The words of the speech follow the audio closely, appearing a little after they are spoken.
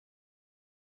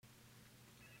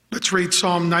Let's read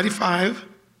Psalm 95,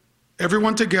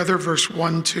 everyone together, verse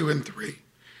 1, 2, and 3.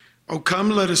 O come,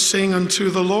 let us sing unto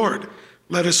the Lord.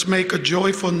 Let us make a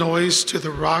joyful noise to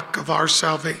the rock of our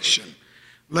salvation.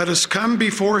 Let us come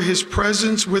before his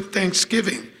presence with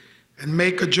thanksgiving and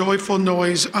make a joyful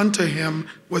noise unto him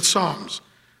with psalms.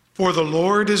 For the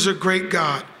Lord is a great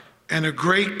God and a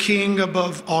great King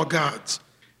above all gods.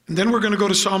 And then we're going to go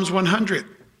to Psalms 100,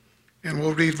 and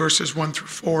we'll read verses 1 through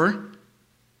 4.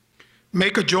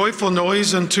 Make a joyful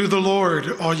noise unto the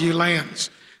Lord, all ye lands.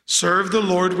 Serve the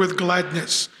Lord with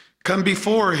gladness. Come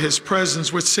before his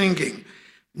presence with singing.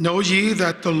 Know ye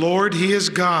that the Lord, he is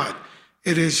God.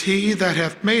 It is he that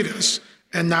hath made us,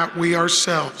 and not we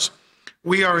ourselves.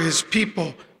 We are his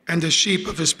people and the sheep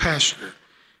of his pasture.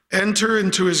 Enter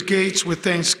into his gates with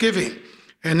thanksgiving,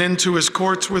 and into his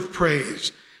courts with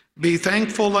praise. Be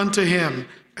thankful unto him,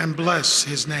 and bless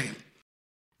his name.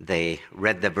 They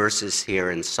read the verses here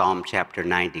in Psalm chapter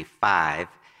 95,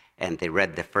 and they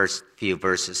read the first few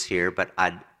verses here,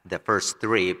 the first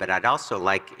three, but I'd also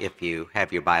like, if you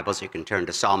have your Bibles, you can turn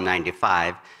to Psalm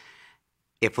 95.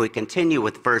 If we continue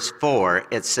with verse 4,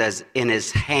 it says, in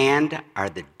his hand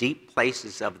are the deep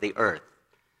places of the earth.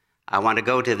 I want to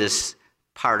go to this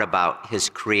part about his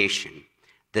creation.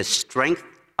 The strength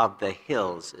of the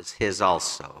hills is his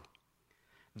also.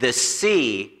 The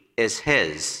sea is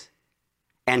his,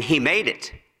 and he made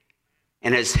it.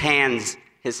 And his hands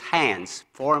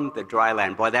formed the dry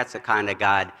land. Boy, that's the kind of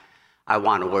God I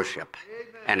want to worship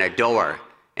and adore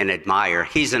and admire.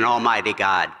 He's an almighty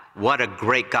God. What a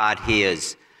great God he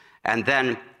is. And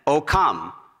then, oh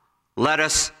come, let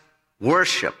us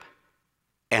worship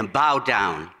and bow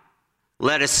down.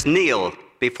 Let us kneel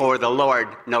before the Lord,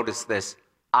 notice this,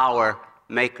 our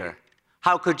Maker.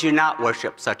 How could you not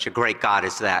worship such a great God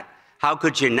as that? How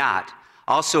could you not?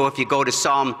 Also, if you go to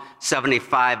Psalm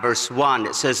 75, verse 1,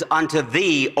 it says, unto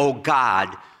thee, O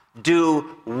God,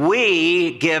 do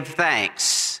we give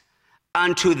thanks.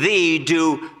 Unto thee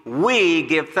do we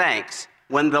give thanks.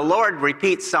 When the Lord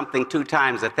repeats something 2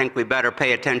 times, I think we better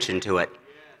pay attention to it.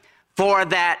 For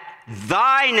that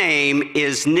thy name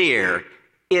is near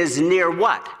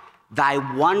what? Thy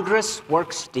wondrous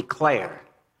works declare.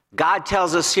 God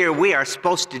tells us here we are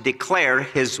supposed to declare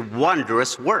his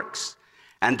wondrous works.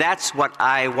 And that's what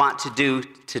I want to do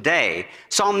today.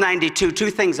 Psalm 92,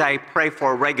 2 things I pray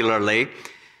for regularly.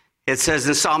 It says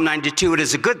in Psalm 92, it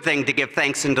is a good thing to give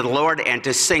thanks unto the Lord and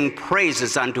to sing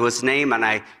praises unto his name. And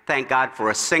I thank God for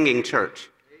a singing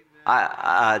church.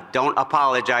 Don't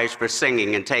apologize for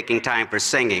singing and taking time for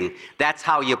singing. That's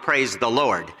how you praise the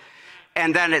Lord.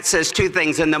 And then it says 2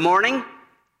 things. In the morning,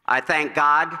 I thank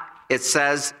God. It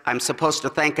says I'm supposed to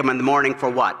thank him in the morning for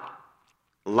what?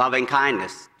 Loving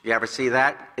kindness. Do you ever see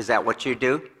that? Is that what you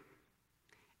do?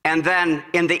 And then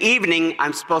in the evening,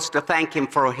 I'm supposed to thank him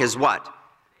for his what?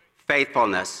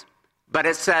 Faithfulness. But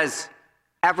it says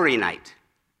every night.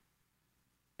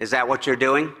 Is that what you're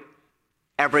doing?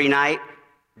 Every night,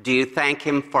 do you thank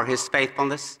him for his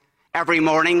faithfulness? Every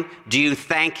morning, do you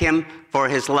thank him for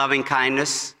his loving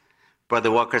kindness? Brother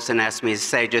Wilkerson asked me to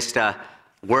say just a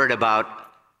word about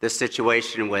the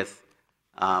situation with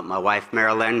my wife,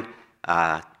 Marilyn.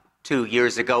 2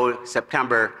 years ago,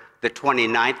 September the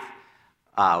 29th,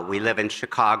 we live in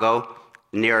Chicago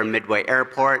near Midway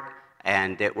Airport,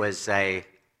 and it was a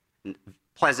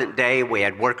pleasant day. We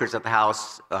had workers at the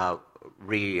house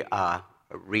redoing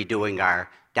our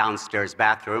downstairs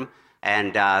bathroom,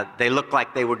 and they looked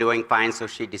like they were doing fine, so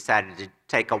she decided to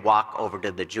take a walk over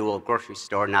to the Jewel grocery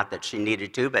store. Not that she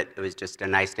needed to, but it was just a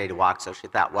nice day to walk, so she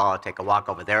thought, well, I'll take a walk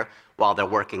over there while they're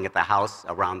working at the house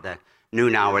around the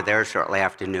noon hour there, shortly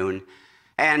after noon.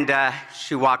 And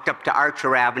she walked up to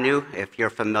Archer Avenue. If you're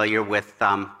familiar with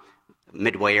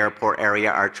Midway Airport area,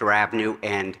 Archer Avenue,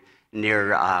 and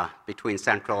near between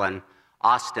Central and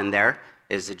Austin there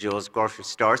is the Jewel's grocery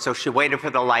store. So she waited for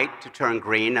the light to turn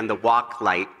green, and the walk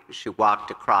light, she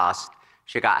walked across.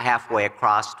 She got halfway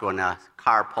across when a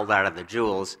car pulled out of the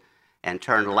Jewel's and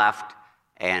turned left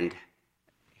and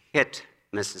hit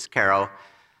Mrs. Carroll.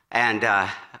 And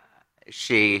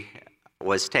she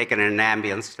was taken in an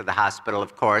ambulance to the hospital,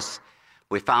 of course.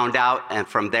 We found out, and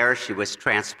from there she was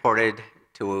transported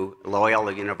to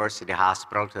Loyola University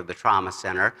Hospital to the trauma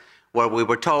center, where we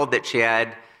were told that she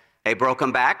had a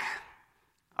broken back,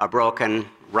 a broken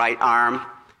right arm,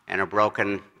 and a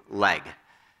broken leg.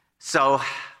 So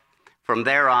from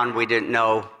there on, we didn't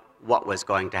know what was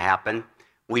going to happen.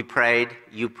 We prayed,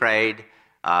 you prayed,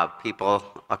 people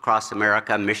across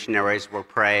America, missionaries were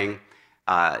praying.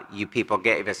 You people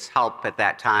gave us help at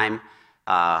that time.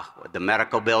 The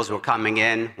medical bills were coming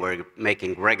in. We're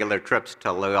making regular trips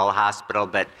to Loyola Hospital,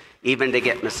 but even to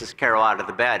get Mrs. Carroll out of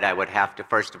the bed, I would have to,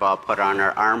 first of all, put on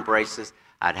her arm braces.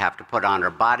 I'd have to put on her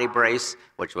body brace,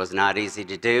 which was not easy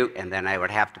to do, and then I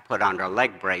would have to put on her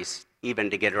leg brace, even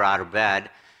to get her out of bed.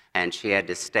 And she had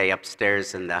to stay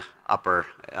upstairs in the upper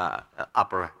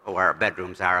where our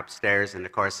bedrooms are upstairs. And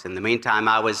of course, in the meantime,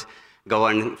 I was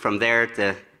going from there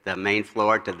to the main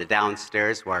floor to the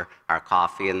downstairs where our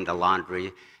coffee and the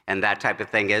laundry and that type of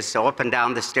thing is. So up and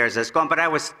down the stairs I was going, but I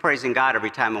was praising God every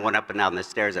time I went up and down the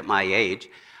stairs at my age.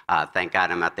 Thank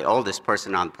God I'm not the oldest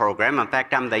person on the program. In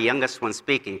fact, I'm the youngest one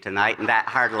speaking tonight, and that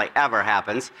hardly ever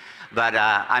happens. But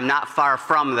I'm not far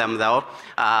from them, though.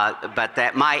 But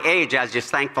at my age, I was just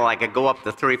thankful I could go up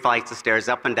the 3 flights of stairs,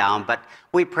 up and down. But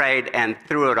we prayed, and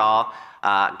through it all,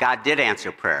 God did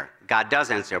answer prayer. God does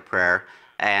answer prayer.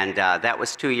 And that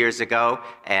was 2 years ago,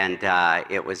 and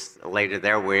it was later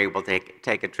there we were able to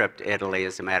take a trip to Italy,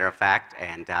 as a matter of fact,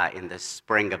 and in the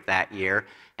spring of that year.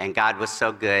 And God was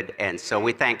so good, and so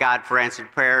we thank God for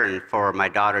answered prayer and for my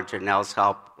daughter Janelle's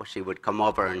help. She would come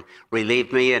over and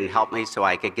relieve me and help me so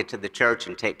I could get to the church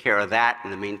and take care of that in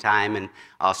the meantime. And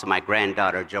also my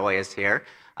granddaughter Joy is here.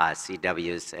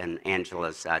 CW's and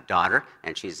Angela's daughter,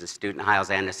 and she's a student at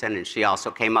Hiles-Anderson, and she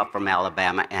also came up from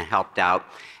Alabama and helped out.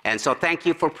 And so thank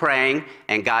you for praying,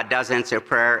 and God does answer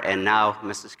prayer, and now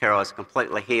Mrs. Carroll is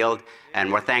completely healed,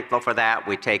 and we're thankful for that.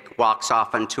 We take walks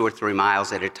often 2 or 3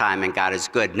 miles at a time, and God is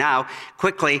good. Now,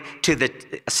 quickly to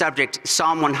the subject,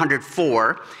 Psalm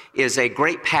 104 is a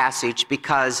great passage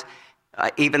because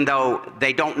even though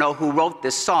they don't know who wrote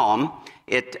this psalm,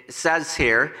 it says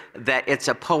here that it's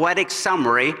a poetic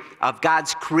summary of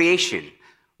God's creation.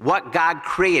 What God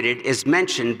created is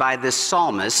mentioned by this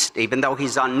psalmist, even though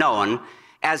he's unknown,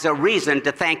 as a reason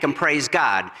to thank and praise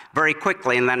God. Very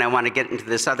quickly, and then I want to get into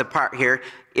this other part here.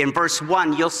 In verse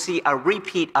 1, you'll see a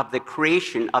repeat of the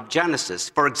creation of Genesis.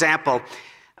 For example,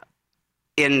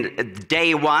 in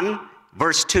day 1,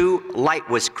 verse 2, light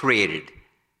was created.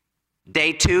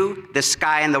 Day 2, the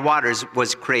sky and the waters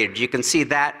was created. You can see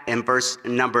that in verse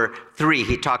number 3.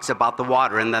 He talks about the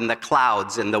water and then the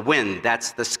clouds and the wind.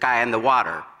 That's the sky and the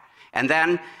water. And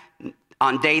then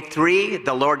on day 3,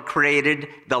 the Lord created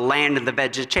the land and the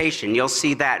vegetation. You'll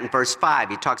see that in verse 5.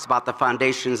 He talks about the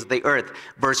foundations of the earth.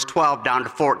 Verse 12 down to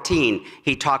 14,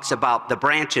 he talks about the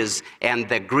branches and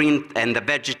the green and the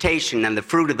vegetation and the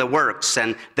fruit of the works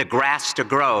and the grass to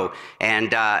grow. And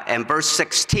verse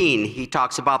 16, he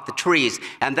talks about the trees.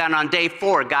 And then on day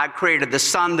 4, God created the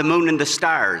sun, the moon, and the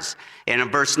stars. And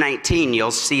in verse 19, you'll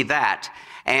see that.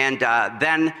 And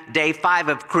then day 5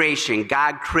 of creation,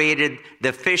 God created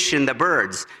the fish and the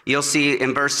birds. You'll see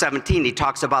in verse 17, he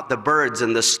talks about the birds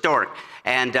and the stork.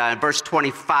 And in verse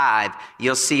 25,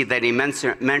 you'll see that he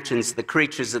mentions the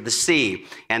creatures of the sea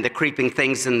and the creeping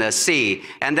things in the sea.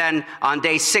 And then on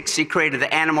day 6, he created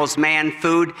the animals, man,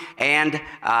 food, and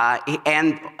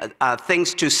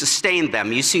things to sustain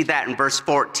them. You see that in verse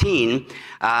 14,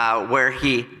 where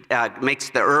he makes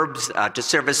the herbs to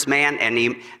service man,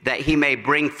 and that he may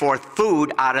bring forth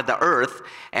food out of the earth.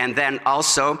 And then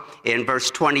also in verse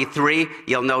 23,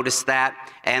 you'll notice that.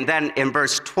 And then in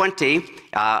verse 20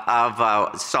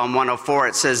 of Psalm 104,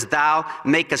 it says, "Thou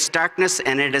makest darkness,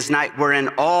 and it is night, wherein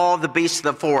all the beasts of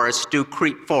the forest do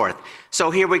creep forth." So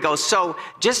here we go. So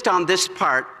just on this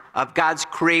part of God's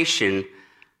creation,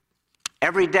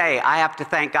 every day I have to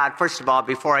thank God. First of all,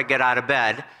 before I get out of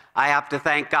bed, I have to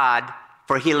thank God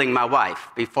for healing my wife.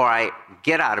 Before I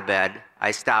get out of bed,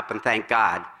 I stop and thank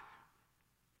God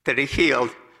that he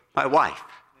healed my wife.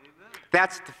 Amen.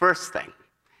 That's the first thing.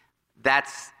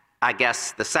 That's, I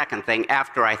guess, the second thing,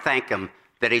 after I thank him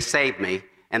that he saved me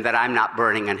and that I'm not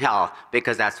burning in hell,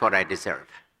 because that's what I deserve.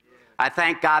 I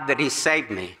thank God that he saved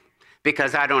me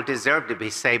because I don't deserve to be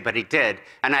saved, but he did.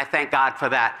 And I thank God for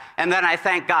that. And then I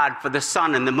thank God for the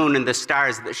sun and the moon and the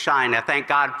stars that shine. I thank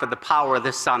God for the power of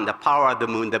the sun, the power of the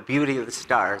moon, the beauty of the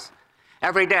stars.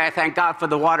 Every day I thank God for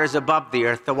the waters above the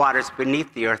earth, the waters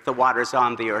beneath the earth, the waters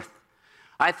on the earth.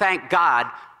 I thank God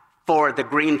for the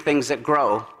green things that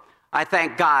grow. I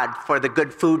thank God for the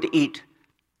good food to eat,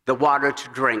 the water to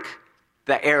drink,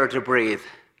 the air to breathe.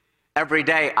 Every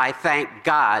day I thank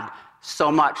God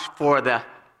so much for the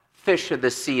fish of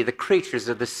the sea, the creatures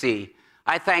of the sea.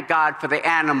 I thank God for the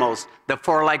animals, the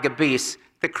four-legged beasts,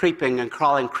 the creeping and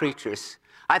crawling creatures.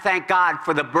 I thank God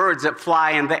for the birds that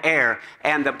fly in the air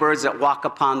and the birds that walk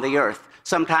upon the earth.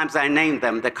 Sometimes I name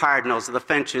them, the cardinals, the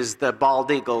finches, the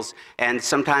bald eagles, and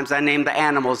sometimes I name the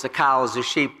animals, the cows, the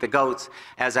sheep, the goats,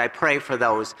 as I pray for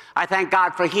those. I thank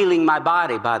God for healing my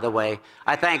body, by the way.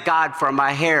 I thank God for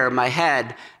my hair, my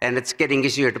head, and it's getting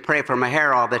easier to pray for my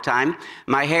hair all the time.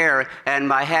 My hair and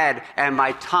my head and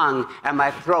my tongue and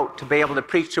my throat to be able to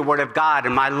preach the word of God,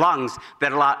 and my lungs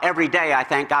that allow every day. I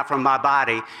thank God for my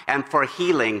body and for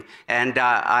healing. And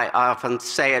I often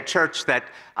say at church that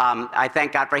I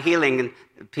thank God for healing. And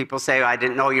people say, I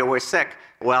didn't know you were sick.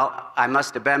 Well, I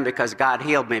must have been, because God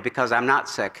healed me, because I'm not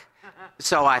sick.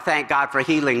 So I thank God for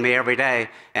healing me every day,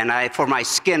 and for my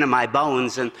skin and my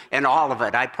bones and all of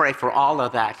it. I pray for all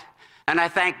of that. And I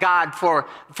thank God for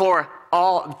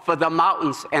the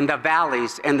mountains and the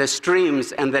valleys and the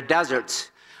streams and the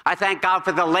deserts. I thank God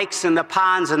for the lakes and the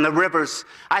ponds and the rivers.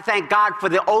 I thank God for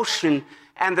the ocean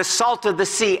and the salt of the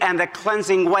sea and the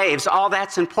cleansing waves. All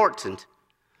that's important.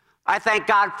 I thank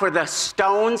God for the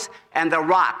stones and the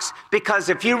rocks, because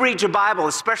if you read your Bible,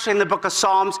 especially in the book of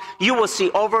Psalms, you will see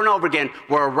over and over again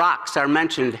where rocks are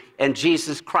mentioned, and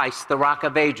Jesus Christ, the rock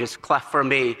of ages, cleft for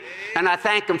me. And I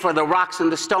thank him for the rocks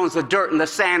and the stones, the dirt and the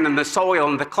sand and the soil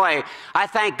and the clay. I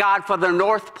thank God for the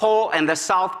North Pole and the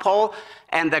South Pole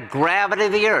and the gravity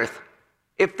of the earth.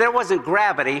 If there wasn't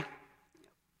gravity,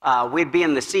 we'd be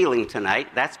in the ceiling tonight,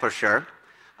 that's for sure.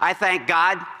 I thank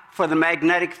God for the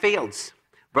magnetic fields.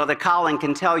 Brother Colin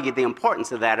can tell you the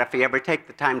importance of that if you ever take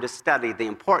the time to study the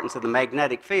importance of the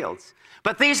magnetic fields.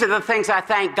 But these are the things I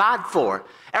thank God for.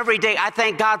 Every day I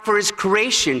thank God for his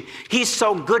creation. He's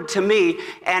so good to me,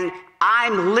 and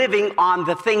I'm living on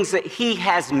the things that he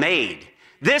has made.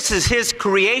 This is his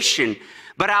creation.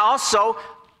 But I also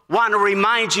want to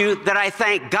remind you that I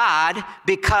thank God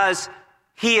because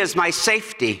he is my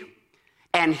safety,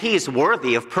 and he is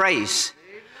worthy of praise.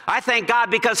 I thank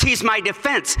God because he's my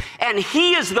defense, and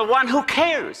he is the one who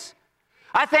cares.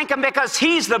 I thank him because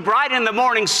he's the bright and the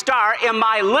morning star in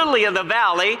my lily of the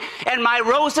valley and my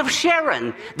rose of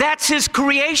Sharon. That's his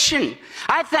creation.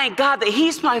 I thank God that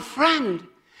he's my friend.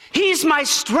 He's my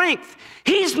strength.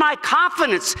 He's my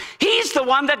confidence. He's the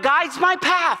one that guides my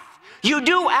path. You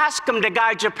do ask him to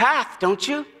guide your path, don't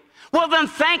you? Well, then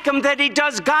thank him that he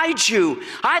does guide you.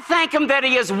 I thank him that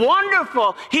he is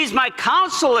wonderful. He's my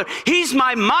counselor. He's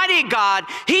my mighty God.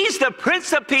 He's the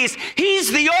Prince of Peace.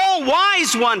 He's the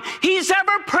all-wise one. He's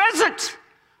ever present.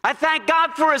 I thank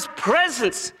God for his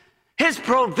presence, his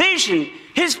provision,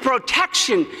 his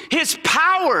protection, his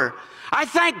power. I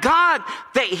thank God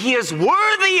that he is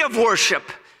worthy of worship,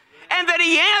 and that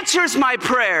he answers my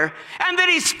prayer, and that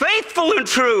he's faithful and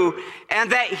true, and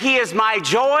that he is my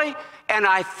joy. And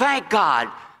I thank God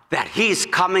that he's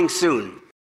coming soon.